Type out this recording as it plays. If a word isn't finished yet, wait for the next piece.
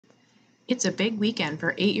It's a big weekend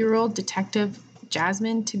for 8-year-old detective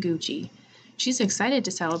Jasmine Toguchi. She's excited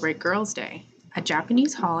to celebrate Girls' Day, a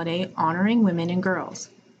Japanese holiday honoring women and girls,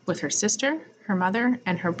 with her sister, her mother,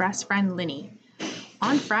 and her best friend Linny.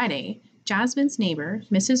 On Friday, Jasmine's neighbor,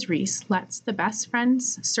 Mrs. Reese, lets the best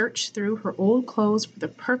friends search through her old clothes for the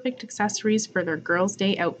perfect accessories for their Girls'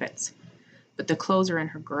 Day outfits. But the clothes are in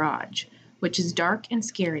her garage, which is dark and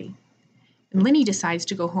scary. And Linny decides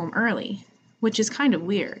to go home early, which is kind of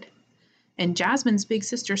weird. And Jasmine's big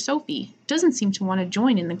sister Sophie doesn't seem to want to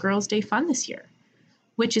join in the Girls' Day fun this year,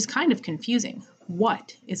 which is kind of confusing.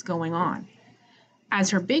 What is going on? As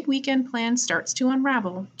her big weekend plan starts to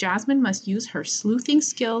unravel, Jasmine must use her sleuthing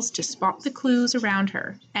skills to spot the clues around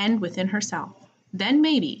her and within herself. Then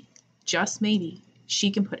maybe, just maybe, she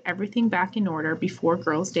can put everything back in order before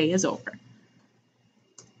Girls' Day is over.